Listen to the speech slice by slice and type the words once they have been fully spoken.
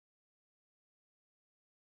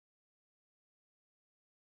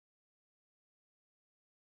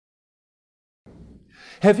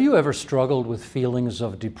Have you ever struggled with feelings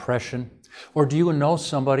of depression? Or do you know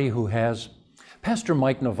somebody who has? Pastor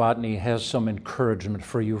Mike Novotny has some encouragement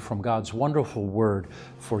for you from God's wonderful word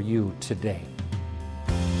for you today.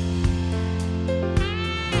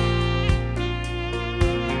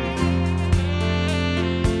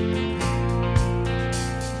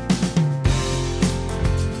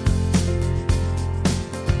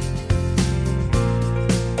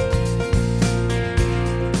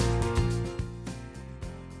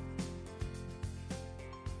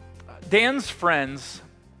 Dan's friends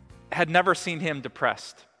had never seen him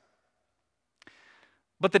depressed.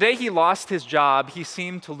 But the day he lost his job, he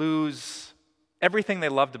seemed to lose everything they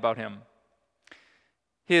loved about him.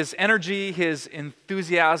 His energy, his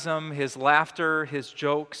enthusiasm, his laughter, his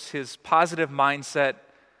jokes, his positive mindset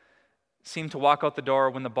seemed to walk out the door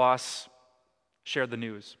when the boss shared the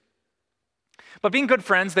news. But being good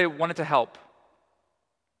friends, they wanted to help.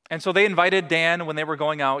 And so they invited Dan when they were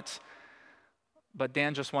going out, but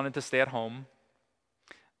Dan just wanted to stay at home.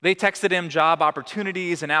 They texted him job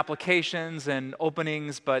opportunities and applications and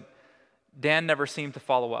openings, but Dan never seemed to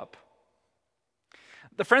follow up.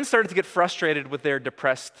 The friends started to get frustrated with their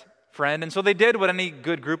depressed friend, and so they did what any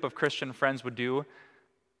good group of Christian friends would do.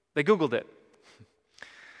 They Googled it.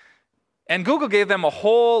 And Google gave them a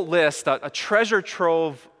whole list, a treasure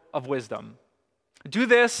trove of wisdom. Do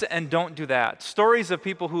this and don't do that. Stories of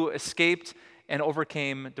people who escaped and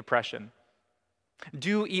overcame depression.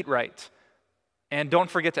 Do eat right, and don't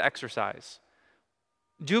forget to exercise.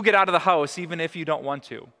 Do get out of the house even if you don't want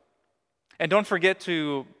to. And don't forget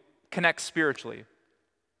to connect spiritually.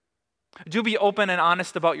 Do be open and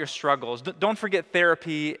honest about your struggles. Don't forget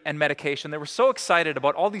therapy and medication. They were so excited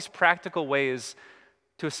about all these practical ways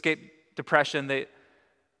to escape depression. They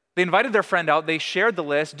invited their friend out. They shared the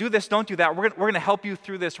list. Do this, don't do that. We're going to help you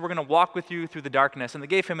through this. We're going to walk with you through the darkness. And they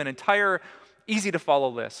gave him an entire, easy-to-follow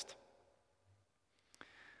list.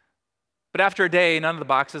 But after a day, none of the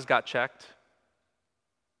boxes got checked.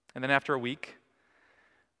 And then after a week.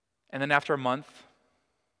 And then after a month.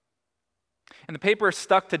 And the paper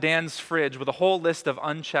stuck to Dan's fridge with a whole list of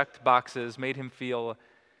unchecked boxes made him feel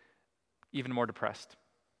even more depressed.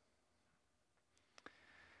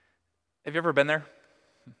 Have you ever been there?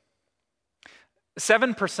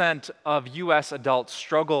 7% of U.S. adults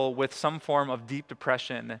struggle with some form of deep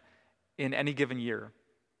depression in any given year.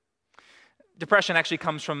 Depression actually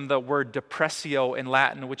comes from the word depressio in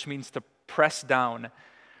Latin, which means to press down.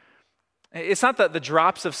 It's not the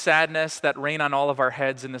drops of sadness that rain on all of our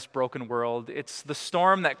heads in this broken world. It's the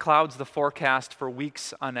storm that clouds the forecast for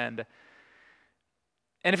weeks on end.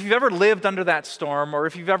 And if you've ever lived under that storm, or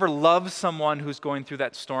if you've ever loved someone who's going through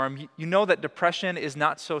that storm, you know that depression is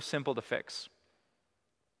not so simple to fix.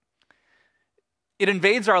 It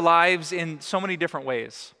invades our lives in so many different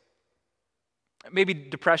ways. Maybe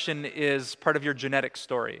depression is part of your genetic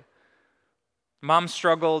story. Mom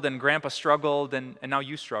struggled and grandpa struggled and now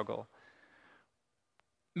you struggle.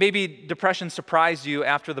 Maybe depression surprised you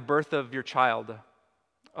after the birth of your child,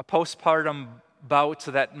 a postpartum bout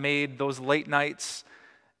that made those late nights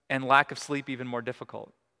and lack of sleep even more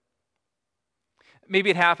difficult. Maybe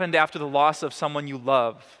it happened after the loss of someone you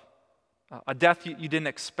love, a death you didn't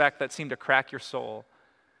expect that seemed to crack your soul.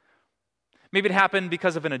 Maybe it happened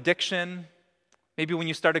because of an addiction. Maybe when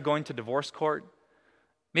you started going to divorce court.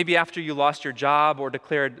 Maybe after you lost your job or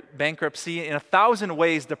declared bankruptcy. In 1,000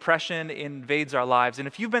 ways, depression invades our lives. And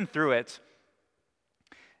if you've been through it,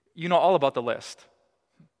 you know all about the list.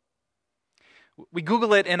 We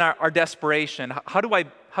Google it in our desperation. How do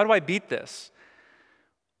I beat this?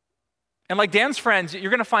 And like Dan's friends,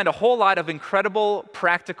 you're going to find a whole lot of incredible,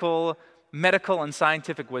 practical, medical, and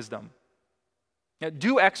scientific wisdom.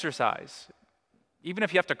 Do exercise. Even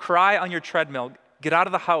if you have to cry on your treadmill, get out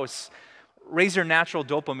of the house, raise your natural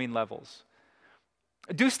dopamine levels.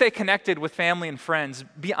 Do stay connected with family and friends.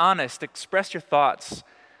 Be honest, express your thoughts.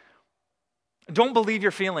 Don't believe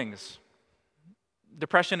your feelings.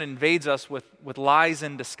 Depression invades us with lies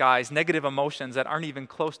in disguise, negative emotions that aren't even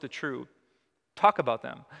close to true. Talk about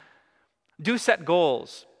them. Do set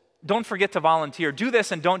goals. Don't forget to volunteer. Do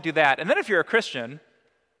this and don't do that. And then if you're a Christian,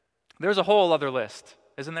 there's a whole other list,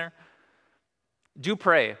 isn't there? Do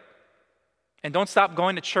pray. And don't stop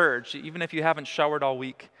going to church, even if you haven't showered all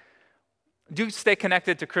week. Do stay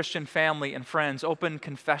connected to Christian family and friends. Open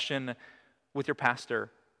confession with your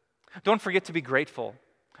pastor. Don't forget to be grateful.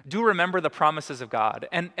 Do remember the promises of God.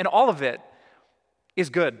 And all of it is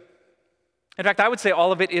good. In fact, I would say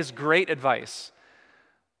all of it is great advice.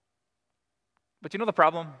 But you know the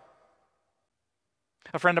problem?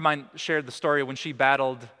 A friend of mine shared the story when she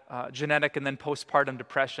battled genetic and then postpartum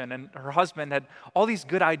depression, and her husband had all these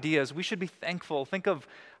good ideas. We should be thankful. Think of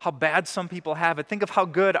how bad some people have it. Think of how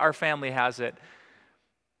good our family has it.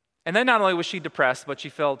 And then not only was she depressed, but she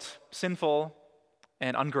felt sinful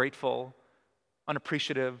and ungrateful,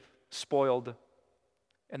 unappreciative, spoiled,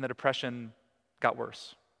 and the depression got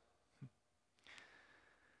worse.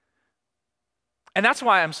 And that's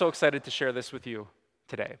why I'm so excited to share this with you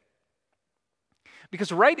today.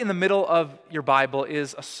 Because right in the middle of your Bible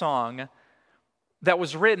is a song that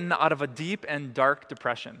was written out of a deep and dark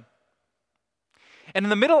depression. And in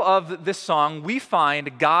the middle of this song, we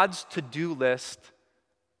find God's to-do list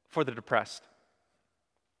for the depressed.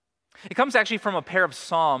 It comes actually from a pair of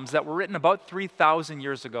Psalms that were written about 3,000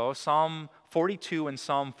 years ago, Psalm 42 and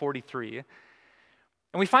Psalm 43.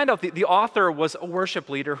 And we find out the author was a worship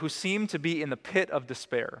leader who seemed to be in the pit of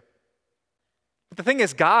despair. But the thing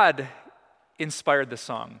is, God inspired this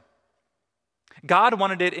song. God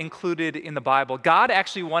wanted it included in the Bible. God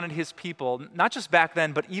actually wanted his people, not just back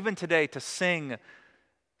then, but even today, to sing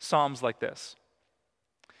psalms like this.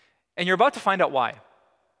 And you're about to find out why.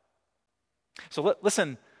 So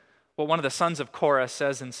listen what one of the sons of Korah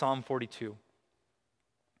says in Psalm 42.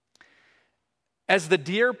 As the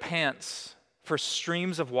deer pants for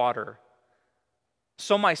streams of water,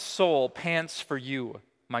 so my soul pants for you,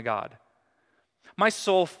 my God. My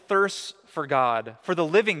soul thirsts for God, for the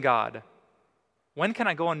living God. When can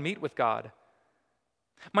I go and meet with God?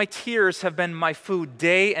 My tears have been my food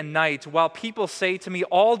day and night, while people say to me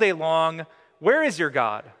all day long, where is your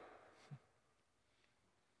God?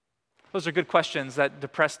 Those are good questions that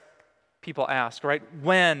depressed people ask, right?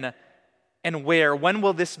 When and where? When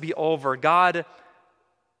will this be over? God,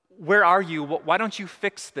 where are you? Why don't you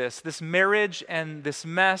fix this? This marriage and this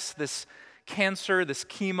mess, this cancer, this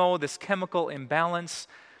chemo, this chemical imbalance,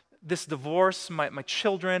 this divorce, my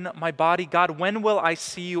children, my body. God, when will I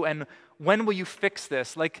see you, and when will you fix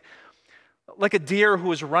this? Like a deer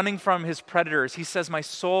who is running from his predators, he says, my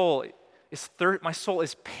soul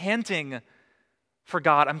is panting for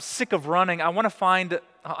God. I'm sick of running. I want to find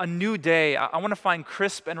a new day. I want to find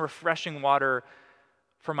crisp and refreshing water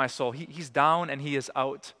for my soul. He's down and he is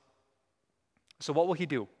out. So what will he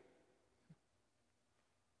do?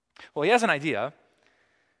 Well, he has an idea.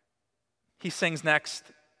 He sings next,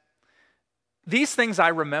 these things I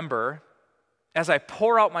remember as I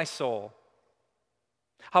pour out my soul,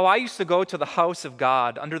 how I used to go to the house of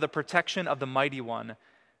God under the protection of the Mighty One,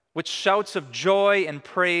 with shouts of joy and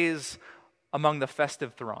praise among the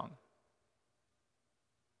festive throng.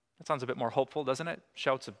 That sounds a bit more hopeful, doesn't it?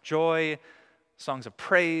 Shouts of joy, songs of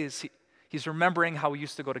praise. He's remembering how he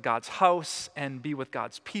used to go to God's house and be with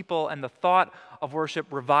God's people, and the thought of worship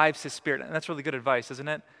revives his spirit. And that's really good advice, isn't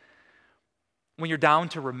it? When you're down,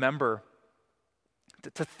 to remember,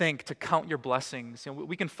 to think, to count your blessings. You know,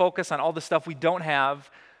 we can focus on all the stuff we don't have,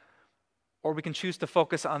 or we can choose to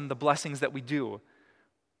focus on the blessings that we do.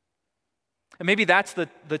 And maybe that's the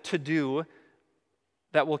to-do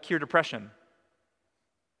that will cure depression.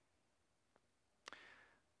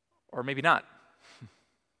 Or maybe not.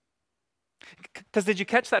 Because did you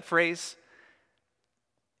catch that phrase?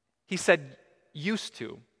 He said, used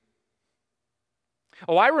to.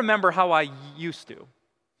 Oh, I remember how I used to.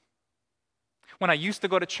 When I used to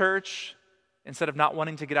go to church instead of not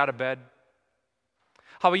wanting to get out of bed.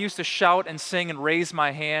 How I used to shout and sing and raise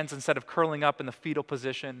my hands instead of curling up in the fetal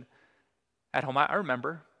position at home. I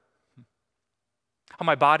remember. How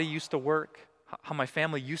my body used to work. How my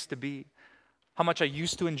family used to be. How much I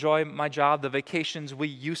used to enjoy my job, the vacations we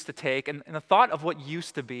used to take. And the thought of what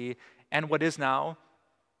used to be and what is now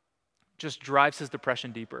just drives his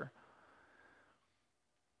depression deeper.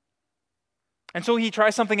 And so he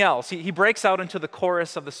tries something else. He breaks out into the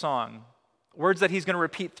chorus of the song, words that he's going to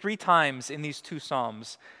repeat 3 times in these 2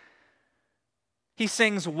 psalms. He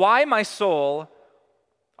sings, why, my soul,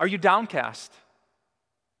 are you downcast?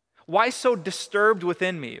 Why so disturbed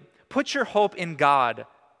within me? Put your hope in God,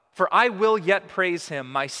 for I will yet praise him,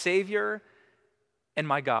 my Savior and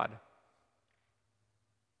my God.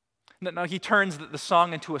 Now he turns the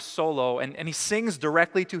song into a solo, and he sings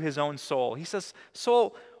directly to his own soul. He says,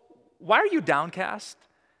 soul, why are you downcast?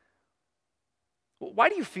 Why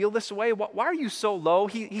do you feel this way? Why are you so low?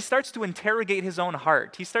 He starts to interrogate his own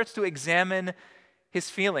heart. He starts to examine his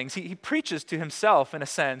feelings. He preaches to himself in a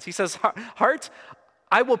sense. He says, heart,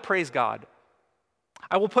 I will praise God.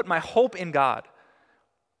 I will put my hope in God.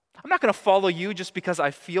 I'm not going to follow you just because I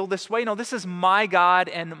feel this way. No, this is my God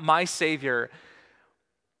and my Savior.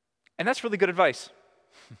 And that's really good advice.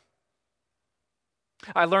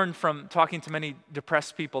 I learned from talking to many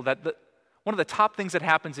depressed people that one of the top things that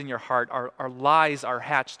happens in your heart are lies are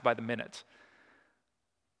hatched by the minute.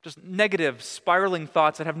 Just negative, spiraling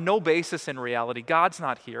thoughts that have no basis in reality. God's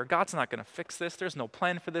not here. God's not going to fix this. There's no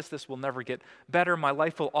plan for this. This will never get better. My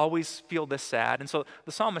life will always feel this sad. And so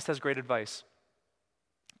the psalmist has great advice.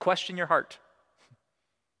 Question your heart.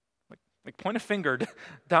 Like point a finger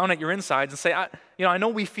down at your insides and say, I know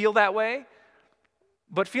we feel that way,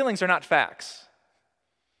 but feelings are not facts.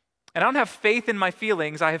 And I don't have faith in my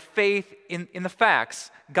feelings. I have faith in the facts.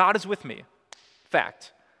 God is with me.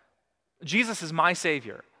 Fact. Jesus is my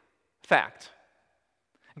Savior. Fact.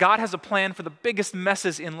 God has a plan for the biggest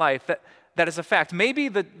messes in life. That is a fact. Maybe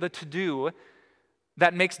the to-do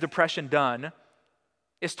that makes depression done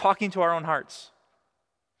is talking to our own hearts,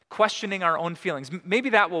 questioning our own feelings. Maybe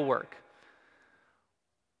that will work.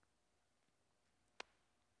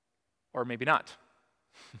 Or maybe not.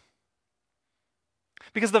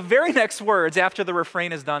 Because the very next words after the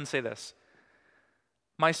refrain is done say this: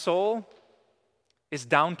 my soul is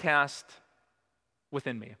downcast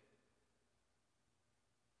within me.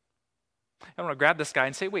 I want to grab this guy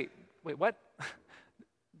and say, wait, what?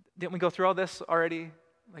 Didn't we go through all this already?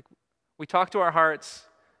 Like, we talk to our hearts,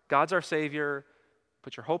 God's our Savior,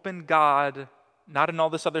 put your hope in God, not in all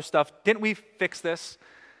this other stuff. Didn't we fix this?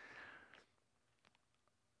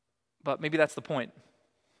 But maybe that's the point.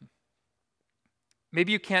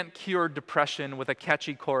 Maybe you can't cure depression with a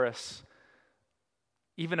catchy chorus,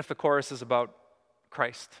 even if the chorus is about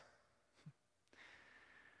Christ.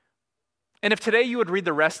 And if today you would read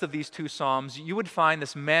the rest of these two Psalms, you would find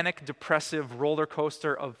this manic, depressive roller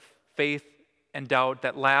coaster of faith and doubt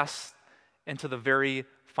that lasts into the very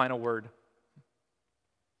final word.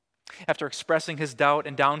 After expressing his doubt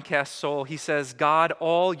and downcast soul, he says, God,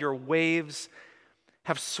 all your waves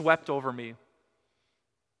have swept over me.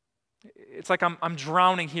 It's like I'm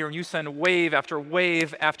drowning here, and you send wave after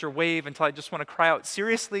wave after wave until I just want to cry out,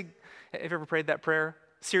 seriously? Have you ever prayed that prayer?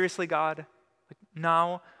 Seriously, God? Like,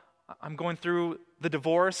 now I'm going through the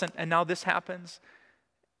divorce, and now this happens.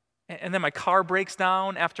 And then my car breaks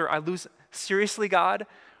down after I lose. Seriously, God?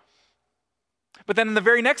 But then in the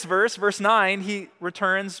very next verse, verse 9, he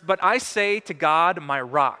returns, but I say to God, my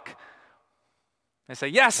rock. I say,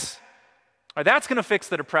 yes, that's going to fix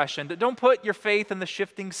the depression. Don't put your faith in the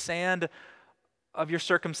shifting sand of your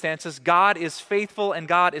circumstances. God is faithful and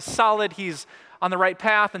God is solid. He's on the right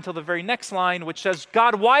path until the very next line, which says,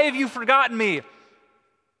 God, why have you forgotten me?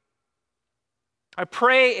 I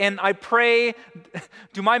pray and I pray.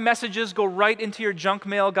 Do my messages go right into your junk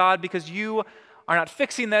mail, God, because you are not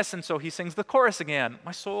fixing this? And so he sings the chorus again.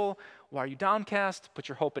 My soul, why are you downcast? Put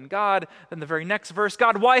your hope in God. Then the very next verse,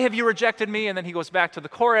 God, why have you rejected me? And then he goes back to the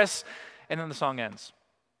chorus, and then the song ends.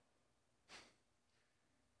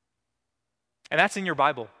 And that's in your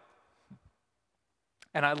Bible.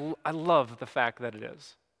 And I love the fact that it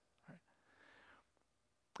is.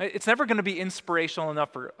 It's never going to be inspirational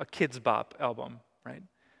enough for a Kids Bop album, right?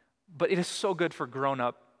 But it is so good for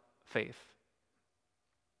grown-up faith.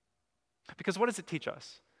 Because what does it teach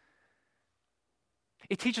us?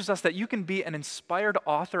 It teaches us that you can be an inspired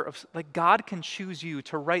author of, like, God can choose you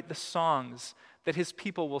to write the songs that his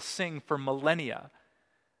people will sing for millennia.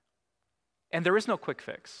 And there is no quick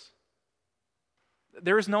fix.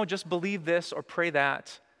 There is no just believe this or pray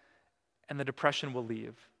that, and the depression will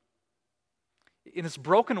leave. In this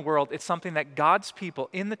broken world, it's something that God's people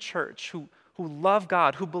in the church who love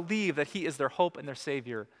God, who believe that he is their hope and their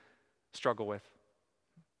Savior, struggle with.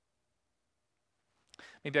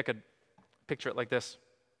 Maybe I could picture it like this.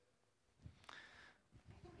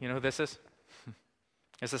 You know who this is?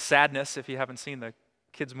 It's a Sadness, if you haven't seen the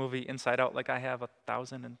kids' movie Inside Out like I have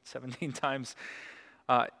 1,017 times.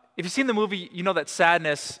 If you've seen the movie, you know that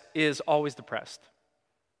Sadness is always depressed.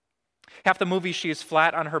 Half the movie, she is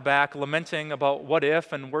flat on her back, lamenting about what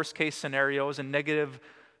if and worst case scenarios and negative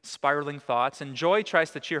spiraling thoughts. And Joy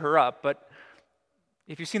tries to cheer her up, but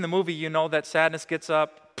if you've seen the movie, you know that Sadness gets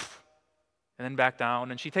up and then back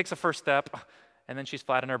down, and she takes a first step, and then she's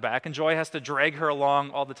flat on her back. And Joy has to drag her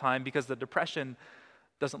along all the time because the depression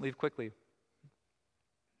doesn't leave quickly.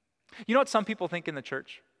 You know what some people think in the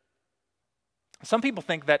church? Some people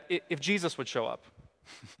think that if Jesus would show up,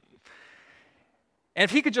 and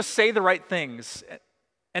if he could just say the right things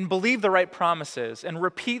and believe the right promises and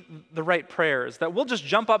repeat the right prayers, that we'll just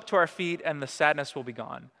jump up to our feet and the sadness will be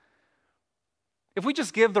gone. If we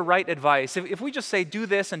just give the right advice, if we just say do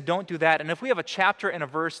this and don't do that, and if we have a chapter and a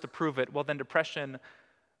verse to prove it, well, then depression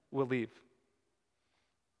will leave.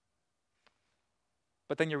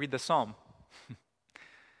 But then you read the psalm,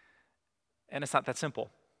 and it's not that simple.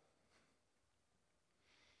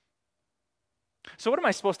 So what am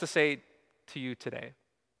I supposed to say to you today?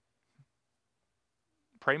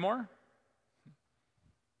 Pray more.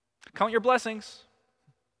 Count your blessings.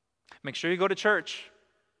 Make sure you go to church.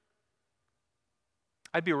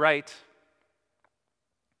 I'd be right,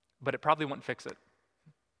 but it probably wouldn't fix it.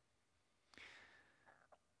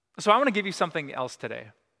 So I want to give you something else today.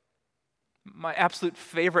 My absolute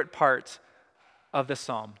favorite part of this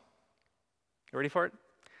psalm. You ready for it?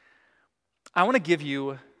 I want to give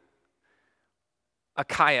you a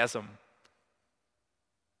chiasm.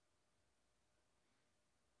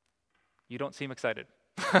 You don't seem excited.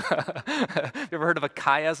 You ever heard of a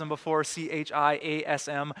chiasm before?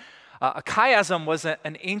 C-H-I-A-S-M. A chiasm was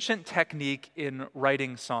an ancient technique in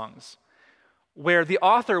writing songs where the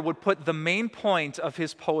author would put the main point of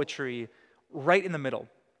his poetry right in the middle.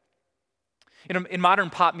 You know, in modern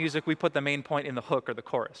pop music, we put the main point in the hook or the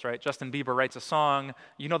chorus, right? Justin Bieber writes a song.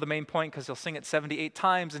 You know the main point because he'll sing it 78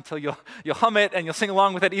 times until you'll hum it and you'll sing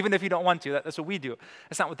along with it even if you don't want to. That's what we do.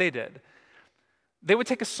 That's not what they did. They would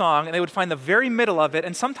take a song and they would find the very middle of it,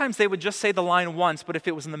 and sometimes they would just say the line once, but if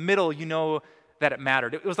it was in the middle, you know that it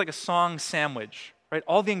mattered. It was like a song sandwich, right?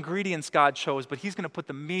 All the ingredients God chose, but he's going to put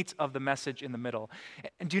the meat of the message in the middle.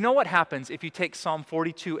 And do you know what happens if you take Psalm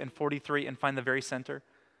 42 and 43 and find the very center?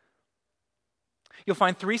 You'll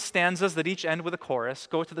find 3 stanzas that each end with a chorus.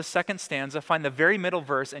 Go to the second stanza, find the very middle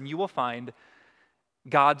verse, and you will find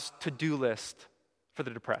God's to-do list for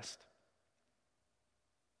the depressed.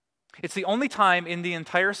 It's the only time in the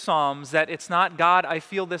entire Psalms that it's not, God, I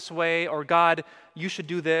feel this way, or God, you should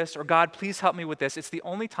do this, or God, please help me with this. It's the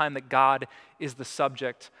only time that God is the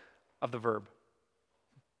subject of the verb.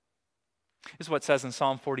 This is what it says in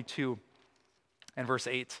Psalm 42 and verse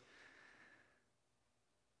 8.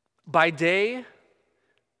 By day,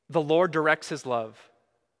 the Lord directs his love.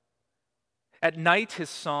 At night, his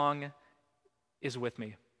song is with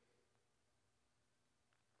me.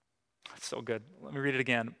 That's so good. Let me read it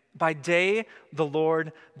again. By day, the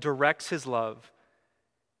Lord directs his love.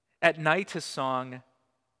 At night, his song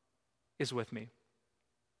is with me.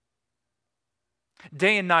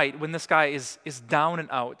 Day and night, when this guy is down and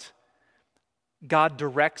out, God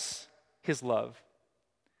directs his love.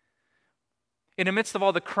 In the midst of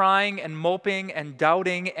all the crying and moping and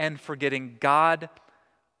doubting and forgetting, God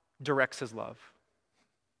directs his love.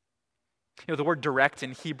 You know, the word direct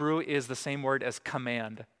in Hebrew is the same word as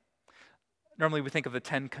command. Normally we think of the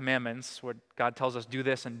 10 Commandments where God tells us do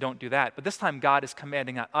this and don't do that. But this time God is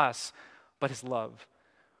commanding not us, but his love.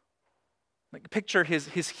 Like, picture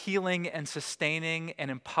his healing and sustaining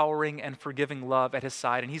and empowering and forgiving love at his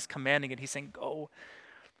side. And he's commanding it. He's saying, go.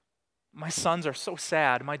 My sons are so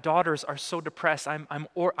sad. My daughters are so depressed.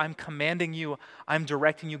 I'm commanding you. I'm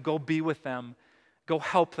directing you. Go be with them. Go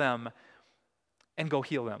help them. And go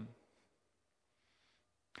heal them.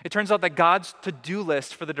 It turns out that God's to-do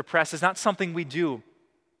list for the depressed is not something we do.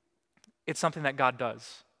 It's something that God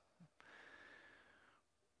does.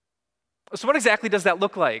 So what exactly does that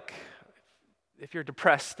look like? If you're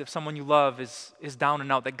depressed, if someone you love is down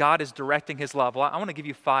and out, that God is directing his love. Well, I want to give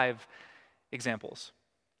you 5 examples.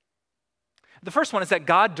 The first one is that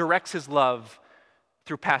God directs his love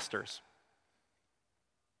through pastors.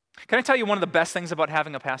 Can I tell you one of the best things about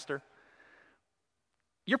having a pastor?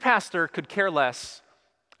 Your pastor could care less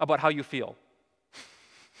about how you feel.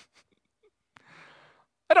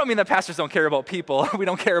 I don't mean that pastors don't care about people. We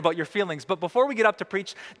don't care about your feelings. But before we get up to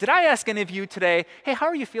preach, did I ask any of you today, hey, how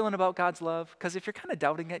are you feeling about God's love? Because if you're kind of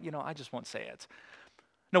doubting it, I just won't say it.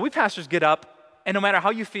 No, we pastors get up, and no matter how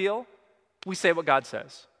you feel, we say what God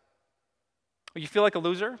says. You feel like a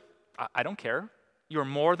loser? I don't care. You are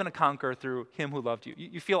more than a conqueror through him who loved you.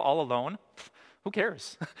 You feel all alone? Who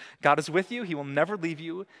cares? God is with you. He will never leave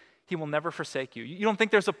you. He will never forsake you. You don't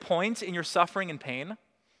think there's a point in your suffering and pain?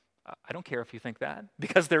 I don't care if you think that,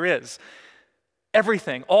 because there is.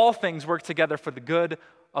 Everything, all things work together for the good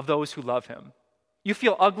of those who love him. You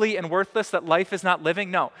feel ugly and worthless, that life is not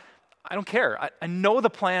living? No, I don't care. I know the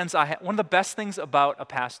plans I have. One of the best things about a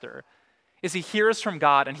pastor is he hears from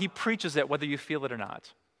God and he preaches it whether you feel it or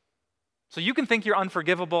not. So you can think you're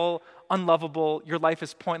unforgivable, unlovable, your life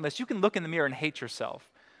is pointless. You can look in the mirror and hate yourself.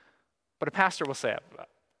 But a pastor will say,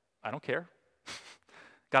 I don't care.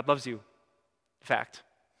 God loves you. Fact.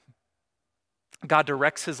 God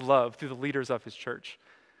directs his love through the leaders of his church.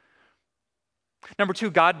 Number 2,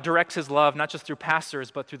 God directs his love not just through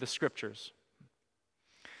pastors, but through the scriptures.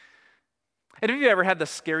 Have you ever had the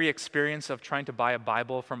scary experience of trying to buy a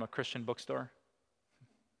Bible from a Christian bookstore?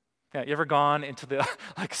 Yeah, you ever gone into the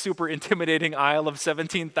super intimidating aisle of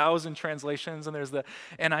 17,000 translations, and there's the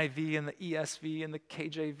NIV and the ESV and the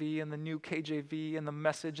KJV and the new KJV and the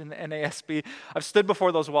Message and the NASB. I've stood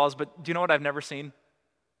before those walls, but do you know what I've never seen?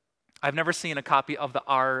 I've never seen a copy of the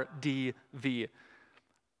RDV,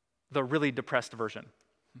 the really depressed version.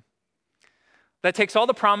 That takes all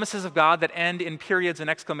the promises of God that end in periods and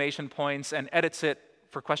exclamation points and edits it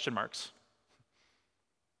for question marks.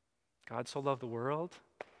 God so loved the world?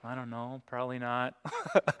 I don't know, probably not.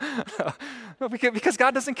 No, because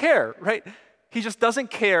God doesn't care, right? He just doesn't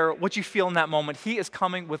care what you feel in that moment. He is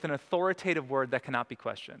coming with an authoritative word that cannot be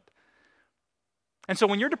questioned. And so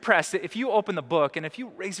when you're depressed, if you open the book and if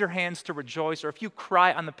you raise your hands to rejoice or if you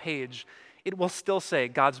cry on the page, it will still say,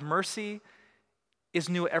 God's mercy is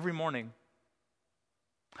new every morning.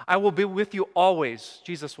 I will be with you always,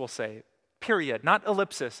 Jesus will say, period, not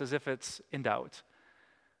ellipsis as if it's in doubt.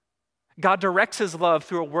 God directs his love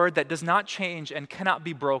through a word that does not change and cannot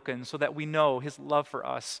be broken so that we know his love for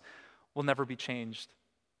us will never be changed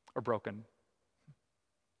or broken.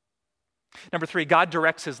 Number 3, God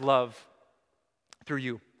directs his love through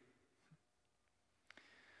you.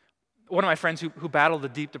 One of my friends who battled a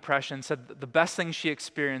deep depression said that the best thing she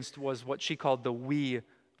experienced was what she called the we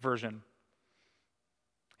version.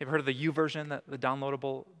 You've heard of the U version, the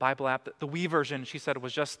downloadable Bible app? The we version, she said,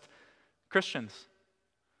 was just Christians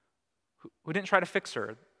who didn't try to fix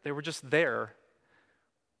her. They were just there.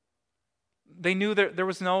 They knew that there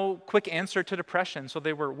was no quick answer to depression, so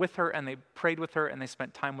they were with her and they prayed with her and they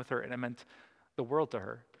spent time with her, and it meant the world to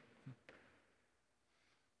her.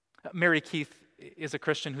 Mary Keith is a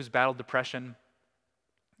Christian who's battled depression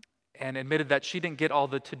and admitted that she didn't get all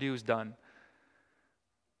the to-dos done.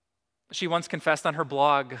 She once confessed on her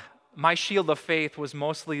blog, my shield of faith was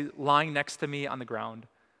mostly lying next to me on the ground.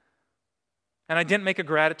 And I didn't make a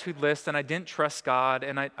gratitude list, and I didn't trust God,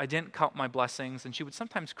 and I didn't count my blessings. And she would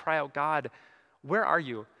sometimes cry out, God, where are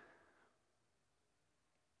you?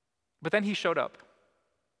 But then he showed up.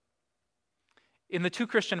 In the 2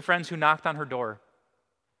 Christian friends who knocked on her door,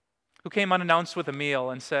 who came unannounced with a meal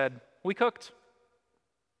and said, we cooked.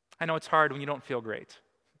 I know it's hard when you don't feel great.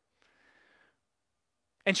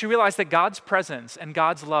 And she realized that God's presence and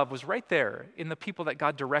God's love was right there in the people that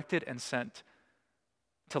God directed and sent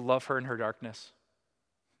to love her in her darkness.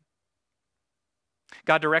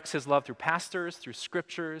 God directs his love through pastors, through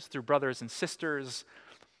scriptures, through brothers and sisters,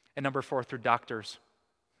 and number 4, through doctors.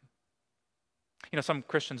 You know, some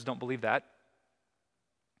Christians don't believe that.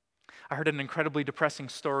 I heard an incredibly depressing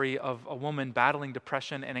story of a woman battling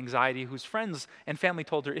depression and anxiety whose friends and family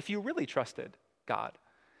told her, if you really trusted God,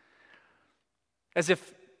 as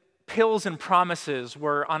if pills and promises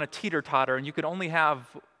were on a teeter-totter and you could only have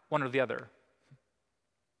one or the other.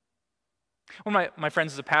 One of my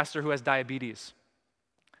friends is a pastor who has diabetes.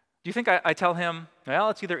 Do you think I tell him, well,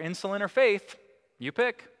 it's either insulin or faith, you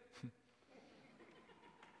pick?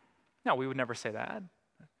 No, we would never say that.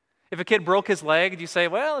 If a kid broke his leg, do you say,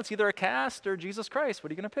 well, it's either a cast or Jesus Christ?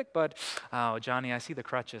 What are you going to pick, bud? Oh, Johnny, I see the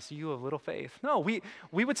crutches. You have little faith. No, we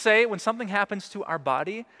would say when something happens to our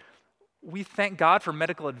body, we thank God for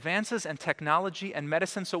medical advances and technology and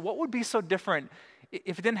medicine. So what would be so different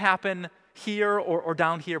if it didn't happen here or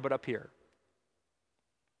down here, but up here?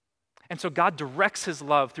 And so God directs his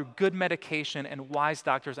love through good medication and wise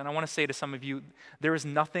doctors. And I want to say to some of you, there is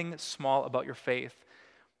nothing small about your faith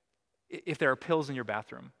if there are pills in your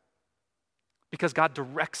bathroom. Because God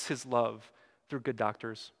directs his love through good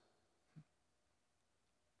doctors.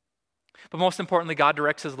 But most importantly, God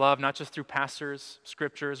directs his love not just through pastors,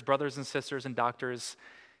 scriptures, brothers and sisters, and doctors.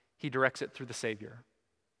 He directs it through the Savior.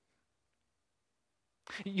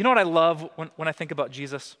 You know what I love when I think about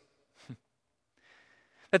Jesus?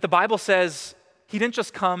 That the Bible says he didn't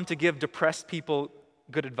just come to give depressed people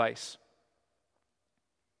good advice.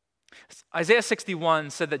 Isaiah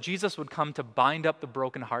 61 said that Jesus would come to bind up the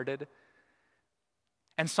brokenhearted.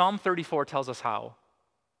 And Psalm 34 tells us how.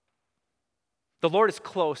 The Lord is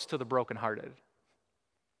close to the brokenhearted.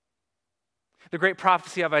 The great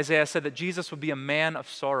prophecy of Isaiah said that Jesus would be a man of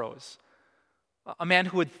sorrows, a man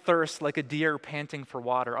who would thirst like a deer panting for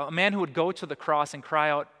water, a man who would go to the cross and cry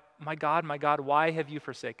out, my God, why have you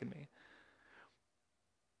forsaken me?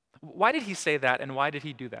 Why did he say that, and why did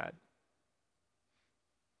he do that?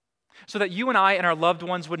 So that you and I and our loved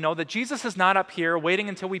ones would know that Jesus is not up here waiting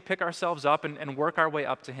until we pick ourselves up and work our way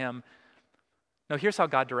up to him. No, here's how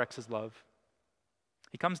God directs his love.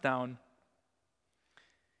 He comes down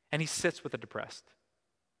and he sits with the depressed.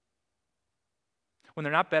 When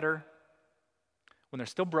they're not better, when they're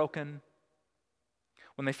still broken,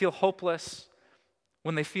 when they feel hopeless,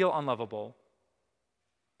 when they feel unlovable,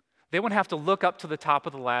 they won't have to look up to the top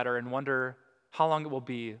of the ladder and wonder how long it will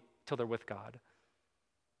be till they're with God.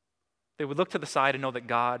 They would look to the side and know that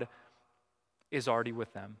God is already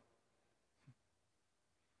with them.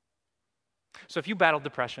 So if you battle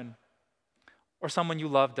depression, or someone you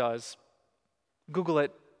love does, Google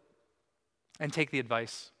it and take the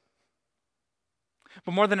advice.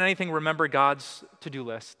 But more than anything, remember God's to-do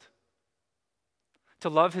list. To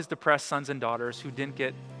love his depressed sons and daughters who didn't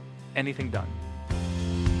get anything done.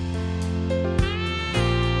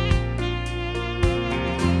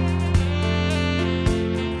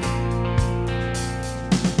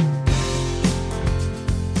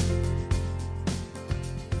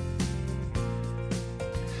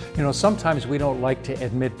 You know, sometimes we don't like to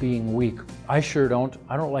admit being weak. I sure don't.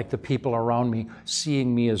 I don't like the people around me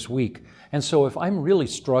seeing me as weak. And so if I'm really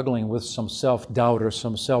struggling with some self-doubt or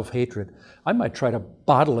some self-hatred, I might try to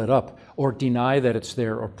bottle it up or deny that it's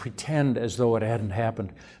there or pretend as though it hadn't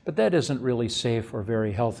happened. But that isn't really safe or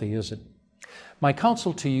very healthy, is it? My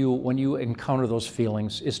counsel to you when you encounter those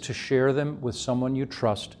feelings is to share them with someone you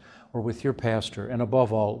trust or with your pastor, and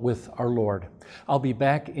above all, with our Lord. I'll be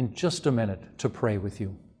back in just a minute to pray with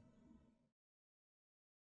you.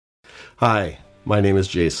 Hi, my name is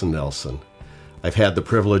Jason Nelson. I've had the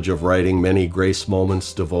privilege of writing many Grace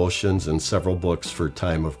Moments devotions and several books for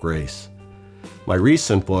Time of Grace. My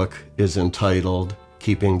recent book is entitled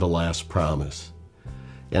Keeping the Last Promise,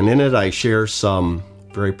 and in it I share some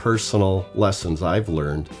very personal lessons I've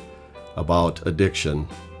learned about addiction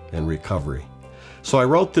and recovery. So I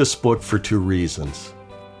wrote this book for two reasons.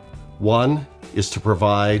 One is to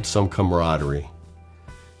provide some camaraderie.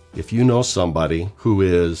 If you know somebody who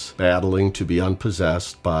is battling to be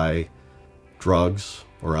unpossessed by drugs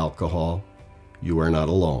or alcohol, you are not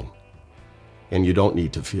alone, and you don't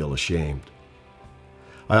need to feel ashamed.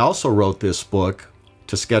 I also wrote this book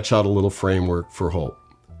to sketch out a little framework for hope.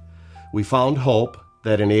 We found hope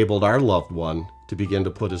that enabled our loved one to begin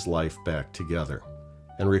to put his life back together.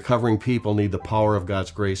 And recovering people need the power of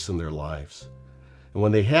God's grace in their lives. And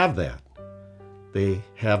when they have that, they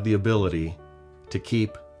have the ability to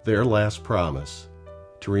keep their last promise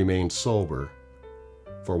to remain sober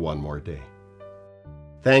for one more day.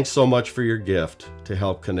 Thanks so much for your gift to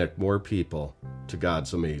help connect more people to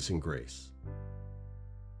God's amazing grace.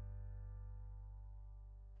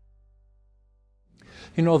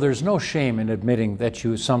 You know, there's no shame in admitting that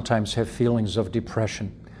you sometimes have feelings of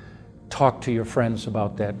depression. Talk to your friends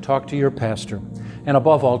about that. Talk to your pastor. And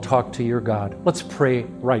above all, talk to your God. Let's pray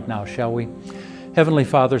right now, shall we? Heavenly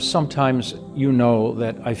Father, sometimes you know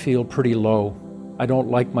that I feel pretty low. I don't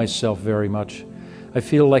like myself very much. I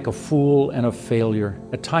feel like a fool and a failure.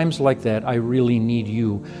 At times like that, I really need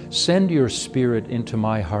you. Send your Spirit into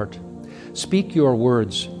my heart. Speak your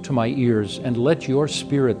words to my ears, and let your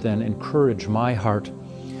Spirit then encourage my heart,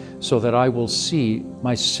 so that I will see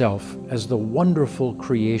myself as the wonderful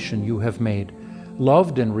creation you have made,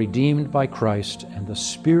 loved and redeemed by Christ, and the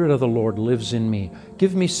Spirit of the Lord lives in me.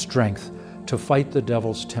 Give me strength to fight the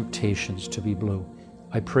devil's temptations to be blue.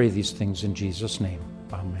 I pray these things in Jesus' name.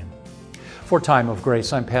 Amen. For Time of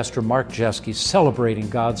Grace, I'm Pastor Mark Jeske, celebrating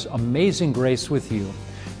God's amazing grace with you,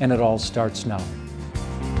 and it all starts now.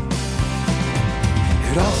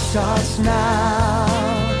 It all starts now.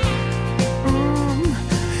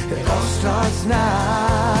 It all starts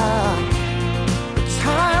now. The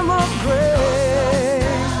time of grace.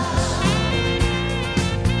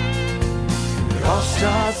 It all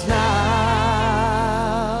starts now.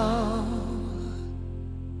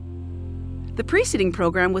 The preceding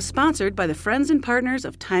program was sponsored by the Friends and Partners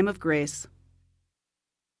of Time of Grace.